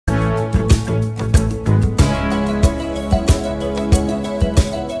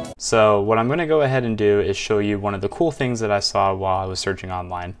So what I'm going to go ahead and do is show you one of the cool things that I saw while I was searching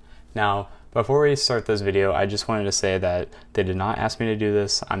online. Now, before we start this video, I just wanted to say that they did not ask me to do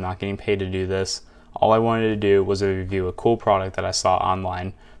this. I'm not getting paid to do this. All I wanted to do was review a cool product that I saw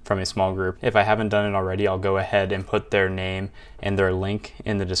online from a small group. If I haven't done it already, I'll go ahead and put their name and their link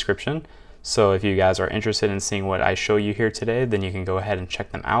in the description. So if you guys are interested in seeing what I show you here today, then you can go ahead and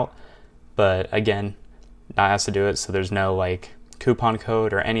check them out. But again, not asked to do it, so there's no like coupon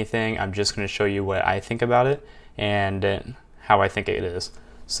code or anything. I'm just going to show you what I think about it and how I think it is.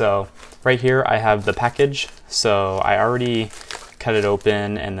 So right here I have the package. So I already cut it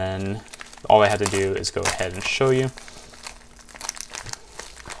open, and then all I have to do is go ahead and show you.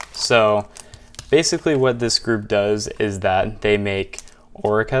 So basically what this group does is that they make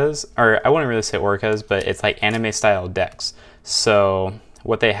orcas, or I wouldn't really say orcas, but it's like anime style decks. So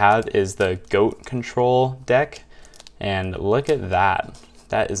what they have is the goat control deck, and look at that.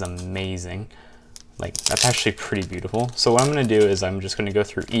 That is amazing. Like, that's actually pretty beautiful. So what I'm going to do is I'm just going to go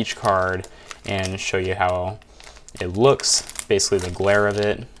through each card and show you how it looks, basically the glare of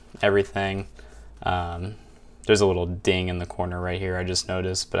it, everything. There's a little ding in the corner right here I just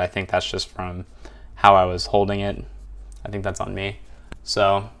noticed, but I think that's just from how I was holding it. I think that's on me.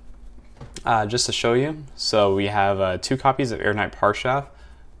 So just to show you, so we have 2 copies of Air Knight Parshaft.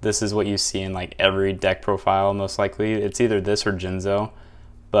 This is what you see in like every deck profile, most likely. It's either this or Jinzo,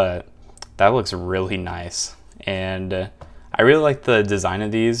 but that looks really nice. And I really like the design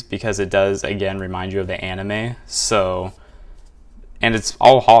of these because it does, again, remind you of the anime. So, and it's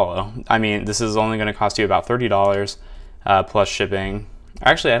all hollow. I mean, this is only going to cost you about $30 plus shipping.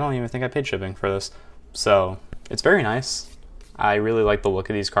 Actually, I don't even think I paid shipping for this. So it's very nice. I really like the look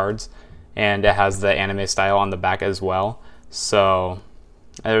of these cards, and it has the anime style on the back as well. So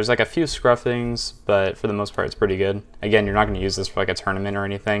there's like a few scruff things, but for the most part it's pretty good. Again, you're not going to use this for like a tournament or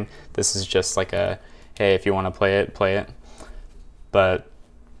anything. This is just like a, hey, if you want to play it, play it. But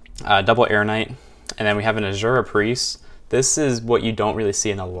double Air Knight. And then we have an Azura Priest. This is what you don't really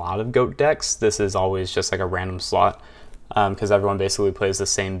see in a lot of GOAT decks. This is always just like a random slot because everyone basically plays the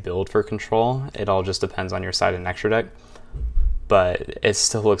same build for control. It all just depends on your side and extra deck. But it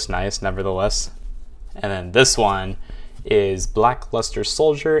still looks nice nevertheless. And then this one is Blackluster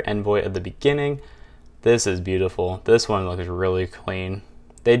Soldier, Envoy of the Beginning. This is beautiful. This one looks really clean.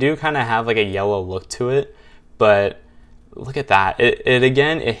 They do kind of have like a yellow look to it, but look at that. It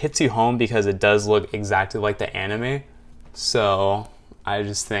again, it hits you home because it does look exactly like the anime. So I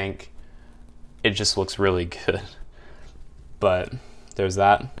just think it just looks really good. But there's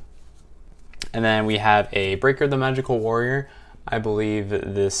that. And then we have a Breaker the Magical Warrior. I believe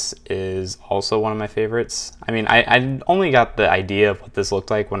this is also one of my favorites. I mean, I only got the idea of what this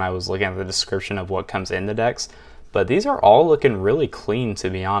looked like when I was looking at the description of what comes in the decks, but these are all looking really clean, to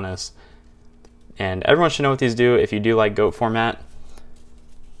be honest. And everyone should know what these do if you do like GOAT format.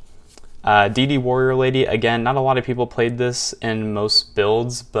 DD Warrior Lady, again, not a lot of people played this in most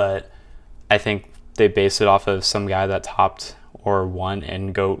builds, but I think they based it off of some guy that topped or won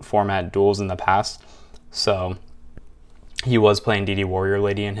in GOAT format duels in the past. So he was playing DD Warrior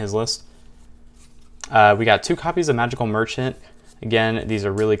Lady in his list. We got 2 copies of Magical Merchant. Again, these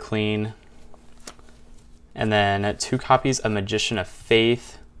are really clean. And then 2 copies of Magician of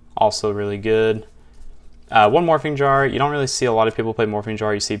Faith, also really good. 1 Morphing Jar. You don't really see a lot of people play Morphing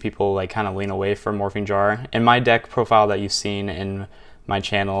Jar. You see people like kind of lean away from Morphing Jar. In my deck profile that you've seen in my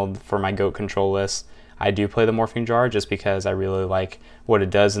channel for my GOAT control list, I do play the Morphing Jar just because I really like what it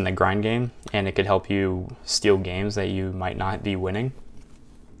does in the grind game, and it could help you steal games that you might not be winning.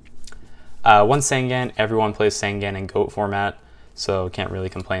 1 Sangan. Everyone plays Sangan in GOAT format, so can't really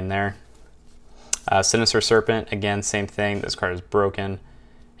complain there. Sinister Serpent. Again, same thing. This card is broken,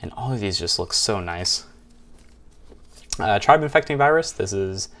 and all of these just look so nice. Tribe Infecting Virus. This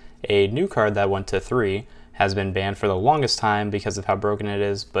is a new card that went to 3. Has been banned for the longest time because of how broken it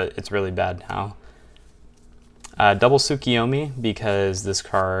is, but it's really bad now. Double Tsukiyomi, because this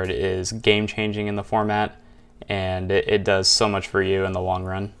card is game-changing in the format, and it does so much for you in the long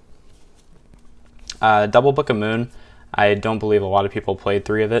run. Double Book of Moon. I don't believe a lot of people played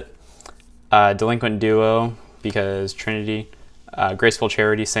 3 of it. Delinquent Duo, because Trinity. Graceful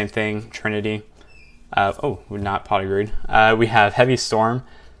Charity, same thing, Trinity. Oh, we're not pot agreed. We have Heavy Storm.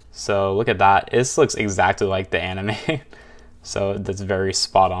 So look at that. This looks exactly like the anime. So that's very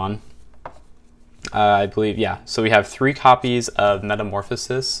spot on. I believe, yeah. So we have 3 copies of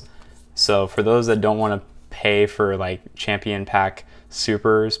Metamorphosis. So for those that don't want to pay for like champion pack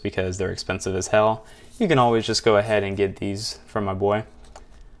supers because they're expensive as hell, you can always just go ahead and get these from my boy.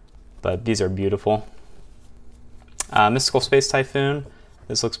 But these are beautiful. Mystical Space Typhoon.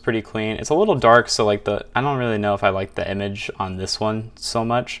 This looks pretty clean. It's a little dark, so like I don't really know if I like the image on this one so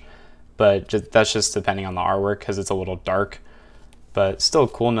much, but that's just depending on the artwork because it's a little dark, but still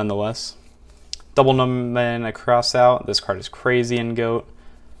cool nonetheless. Double Nomina cross out. This card is crazy in GOAT.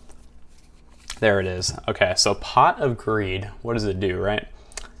 There it is. Okay, so Pot of Greed. What does it do, right?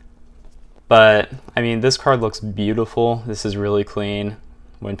 But, I mean, this card looks beautiful. This is really clean.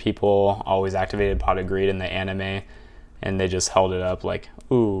 When people always activated Pot of Greed in the anime, and they just held it up like,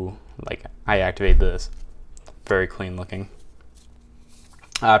 ooh, like, I activate this. Very clean looking.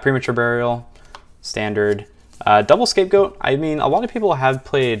 Premature Burial, standard. Double Scapegoat. I mean, a lot of people have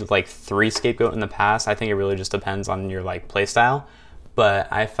played like 3 Scapegoat in the past. I think it really just depends on your like play style, but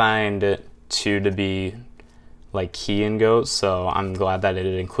I find it 2 to be like key in GOAT, so I'm glad that it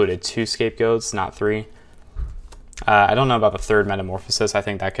included 2 Scapegoats, not 3. I don't know about the 3rd Metamorphosis. I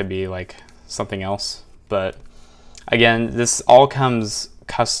think that could be like something else, but again, this all comes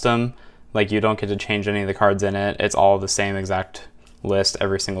custom. Like, you don't get to change any of the cards in it. It's all the same exact list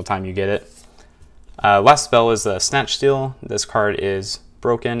every single time you get it. Last spell is the Snatch Steal. This card is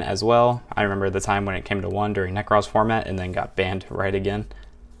broken as well. I remember the time when it came to 1 during Necros format and then got banned right again.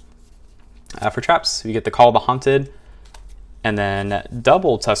 For traps, you get the Call of the Haunted, and then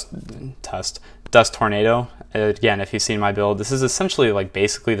double Dust Tornado. Again, if you've seen my build, this is essentially like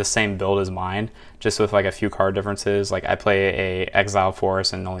basically the same build as mine, just with like a few card differences. Like, I play a Exile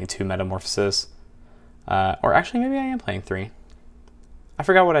Force and only 2 Metamorphosis. Or actually, maybe I am playing 3. I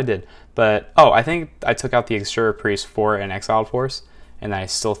forgot what I did, but oh, I think I took out the Exterior Priest for an Exiled Force, and I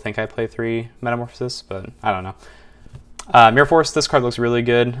still think I play 3 Metamorphosis, but I don't know. Mirror Force, this card looks really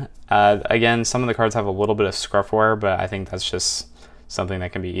good. Again, some of the cards have a little bit of scruff wear, but I think that's just something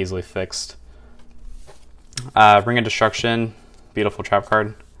that can be easily fixed. Ring of Destruction, beautiful trap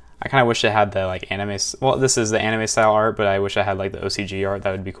card. I kind of wish it had the like anime, well, this is the anime style art, but I wish I had like the OCG art.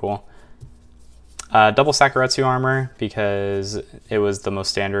 That would be cool. Double Sakuretsu armor, because it was the most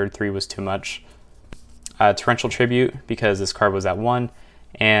standard. 3 was too much. Torrential Tribute, because this card was at 1,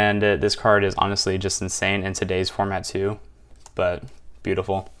 and this card is honestly just insane in today's format too, but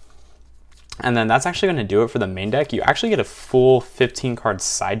beautiful. And then that's actually going to do it for the main deck. You actually get a full 15 card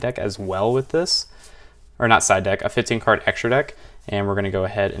side deck as well with this, or not side deck, a 15 card extra deck, and we're going to go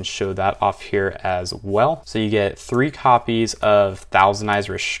ahead and show that off here as well. So you get 3 copies of Thousand Eyes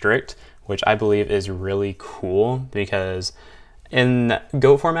Restrict, which I believe is really cool, because in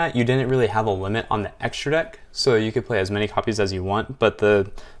GOAT format, you didn't really have a limit on the extra deck, so you could play as many copies as you want, but the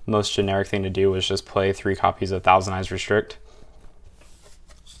most generic thing to do was just play 3 copies of Thousand Eyes Restrict.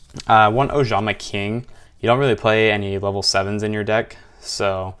 1 Ojama King. You don't really play any level 7s in your deck,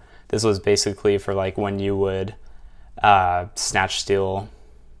 so this was basically for like when you would Snatch Steal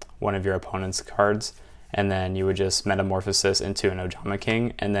one of your opponent's cards, and then you would just Metamorphosis into an Ojama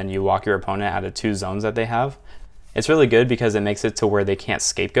King, and then you walk your opponent out of 2 zones that they have. It's really good because it makes it to where they can't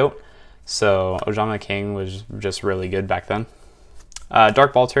scapegoat. So Ojama King was just really good back then.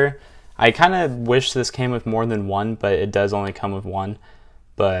 Dark Balter. I kind of wish this came with more than 1, but it does only come with 1.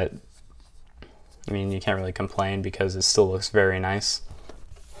 But, I mean, you can't really complain because it still looks very nice.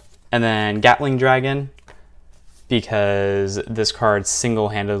 And then Gatling Dragon, because this card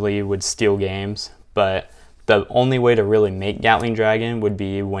single-handedly would steal games, but the only way to really make Gatling Dragon would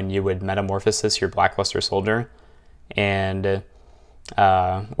be when you would Metamorphosis your Blackluster Soldier, and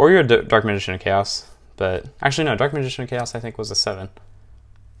or your Dark Magician of Chaos. But actually no, Dark Magician of Chaos I think was a 7.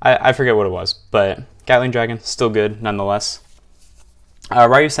 I forget what it was, but Gatling Dragon still good nonetheless.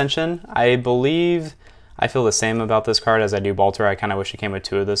 Ryu Senshin, I believe I feel the same about this card as I do Balter. I kind of wish it came with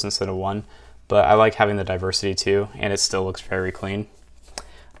 2 of this instead of 1, but I like having the diversity too, and it still looks very clean.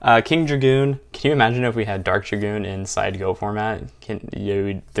 King Dragoon, can you imagine if we had Dark Dragoon inside GO format?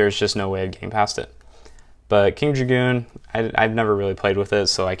 There's just no way of getting past it. But King Dragoon, I've never really played with it,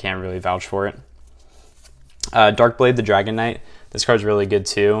 so I can't really vouch for it. Darkblade the Dragon Knight, this card's really good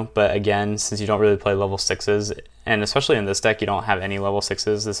too, but again, since you don't really play level 6s, and especially in this deck you don't have any level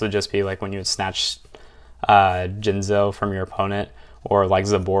 6s, this would just be like when you would snatch Jinzo from your opponent, or like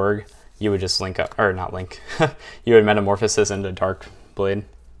Zaborg, you would just link up, or not link, you would Metamorphosis into Darkblade.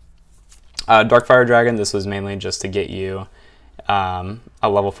 Dark Fire Dragon, this was mainly just to get you a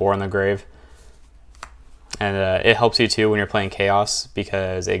level 4 in the grave. And it helps you too when you're playing Chaos,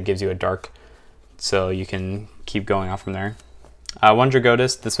 because it gives you a dark, so you can keep going off from there. 1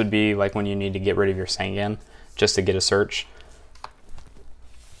 Dragotis, this would be like when you need to get rid of your Sangan, just to get a search.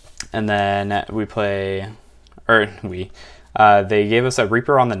 And then we play, they gave us a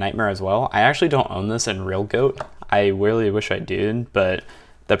Reaper on the Nightmare as well. I actually don't own this in real GOAT. I really wish I did, but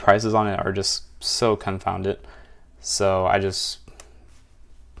the prices on it are just so confounded. So I just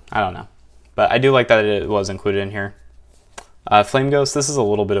I don't know. But I do like that it was included in here. Flame Ghost, this is a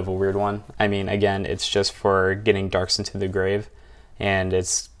little bit of a weird one. I mean, again, it's just for getting Darks into the grave, and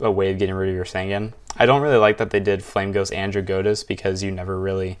it's a way of getting rid of your Sangan. I don't really like that they did Flame Ghost and Dragotis because you never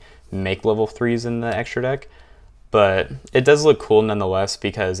really make level 3s in the extra deck, but it does look cool nonetheless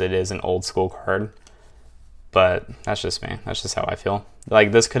because it is an old school card. But that's just me. That's just how I feel.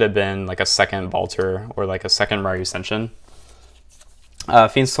 Like, this could have been like a second Balter or like a second Ryu Ascension.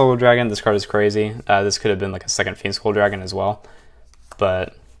 Fiend Soul Dragon, this card is crazy. This could have been like a second Fiend Soul Dragon as well,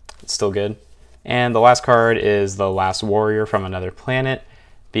 but it's still good. And the last card is the Last Warrior from Another Planet,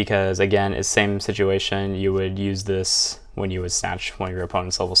 because again, it's same situation. You would use this when you would snatch one of your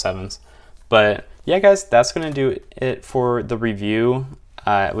opponent's level 7s. But yeah, guys, that's going to do it for the review,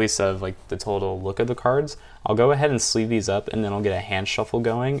 at least of like the total look of the cards. I'll go ahead and sleeve these up, and then I'll get a hand shuffle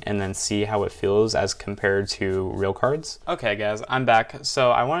going and then see how it feels as compared to real cards. Okay guys, I'm back.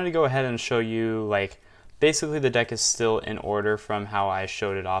 So I wanted to go ahead and show you, like, basically the deck is still in order from how I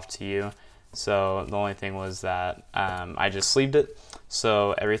showed it off to you. So the only thing was that I just sleeved it.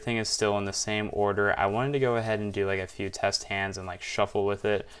 So everything is still in the same order. I wanted to go ahead and do like a few test hands and like shuffle with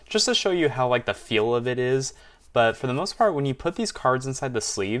it just to show you how like the feel of it is. But for the most part, when you put these cards inside the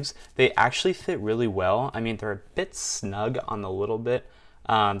sleeves, they actually fit really well. I mean, they're a bit snug on the little bit.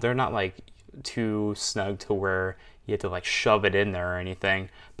 They're not like too snug to where you have to like shove it in there or anything.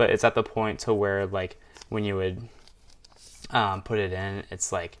 But it's at the point to where like when you would put it in,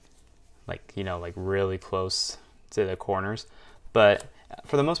 it's like you know, like really close to the corners. But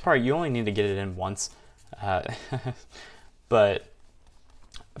for the most part, you only need to get it in once. But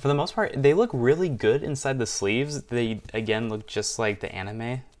for the most part, they look really good inside the sleeves. They, again, look just like the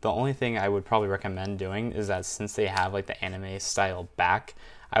anime. The only thing I would probably recommend doing is that since they have like the anime style back,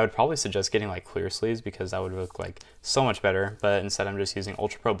 I would probably suggest getting like clear sleeves because that would look like so much better. But instead, I'm just using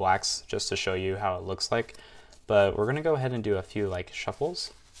Ultra Pro Blacks just to show you how it looks like. But we're gonna go ahead and do a few like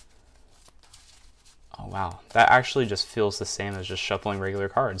shuffles. Oh wow, that actually just feels the same as just shuffling regular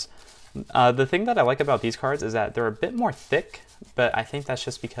cards. The thing that I like about these cards is that they're a bit more thick, but I think that's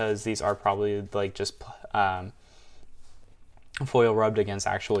just because these are probably like just foil rubbed against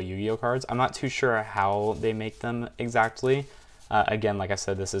actual Yu-Gi-Oh cards. I'm not too sure how they make them exactly. Again, like I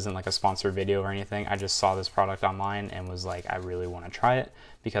said, this isn't like a sponsored video or anything. I just saw this product online and was like, I really want to try it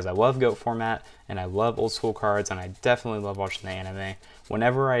because I love GOAT format and I love old school cards and I definitely love watching the anime.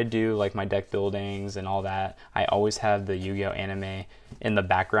 Whenever I do like my deck buildings and all that, I always have the Yu-Gi-Oh anime in the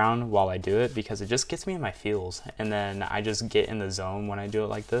background while I do it because it just gets me in my feels and then I just get in the zone when I do it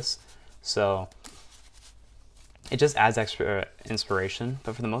like this. So it just adds extra inspiration,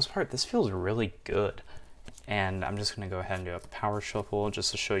 but for the most part, this feels really good. And I'm just gonna go ahead and do a power shuffle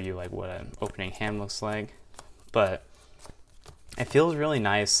just to show you like what an opening hand looks like. But it feels really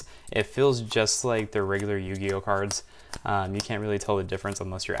nice. It feels just like the regular Yu-Gi-Oh cards. You can't really tell the difference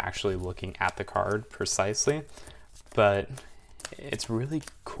unless you're actually looking at the card precisely. But it's really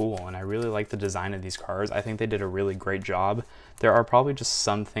cool, and I really like the design of these cards. I think they did a really great job. There are probably just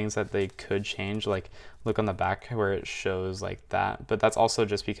some things that they could change, like look on the back where it shows like that. But that's also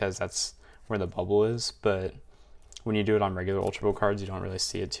just because that's where the bubble is. But when you do it on regular Ultra Bowl cards, you don't really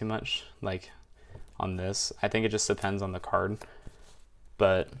see it too much, like on this. I think it just depends on the card,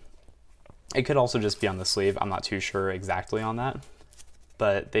 but it could also just be on the sleeve. I'm not too sure exactly on that,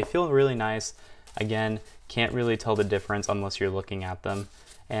 but they feel really nice. Again, can't really tell the difference unless you're looking at them.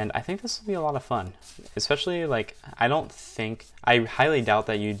 And I think this will be a lot of fun, especially like, I highly doubt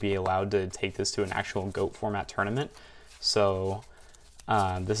that you'd be allowed to take this to an actual GOAT format tournament. So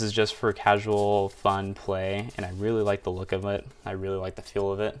this is just for casual fun play, and I really like the look of it. I really like the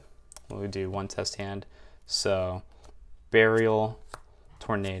feel of it. We'll do one test hand. So Burial,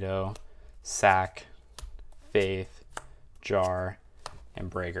 Tornado, Sack, Faith, Jar, and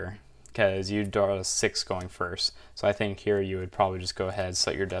Breaker, because you draw a 6 going first. So I think here you would probably just go ahead,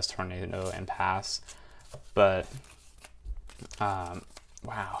 set your Death Tornado, and pass. But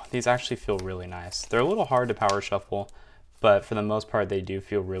wow, these actually feel really nice. They're a little hard to power shuffle, but for the most part, they do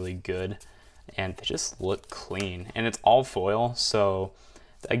feel really good, and they just look clean. And it's all foil, so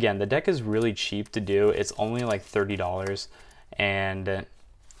again, the deck is really cheap to do. It's only like $30, and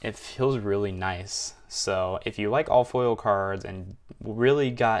it feels really nice. So if you like all foil cards and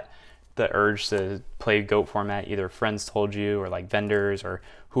really got the urge to play GOAT format, either friends told you or like vendors or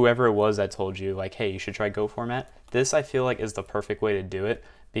whoever it was that told you like, hey, you should try GOAT format, this I feel like is the perfect way to do it,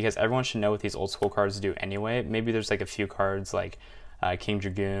 because everyone should know what these old school cards do anyway. Maybe there's like a few cards like King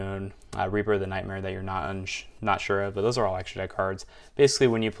Dragoon, Reaper of the Nightmare that you're not sure of, but those are all extra deck cards. Basically,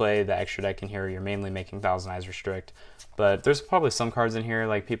 when you play the extra deck in here, you're mainly making Thousand Eyes Restrict, but there's probably some cards in here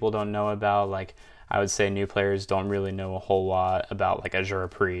like people don't know about. Like I would say new players don't really know a whole lot about like Azure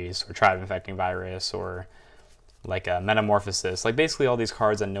Priest or Tribe Infecting Virus or like a Metamorphosis, like basically all these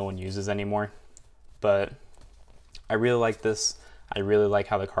cards that no one uses anymore. But I really like this. I really like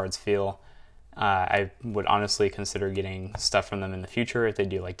how the cards feel. I would honestly consider getting stuff from them in the future if they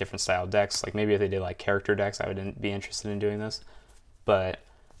do like different style decks. Like maybe if they did like character decks, I would be interested in doing this. But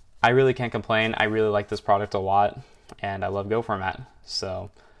I really can't complain. I really like this product a lot, and I love Go format.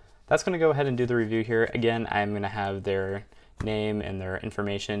 So that's going to go ahead and do the review here. Again, I'm going to have their name and their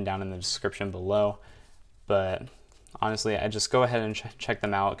information down in the description below. But honestly, I just go ahead and check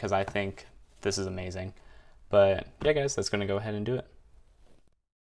them out because I think this is amazing. But yeah, guys, that's going to go ahead and do it.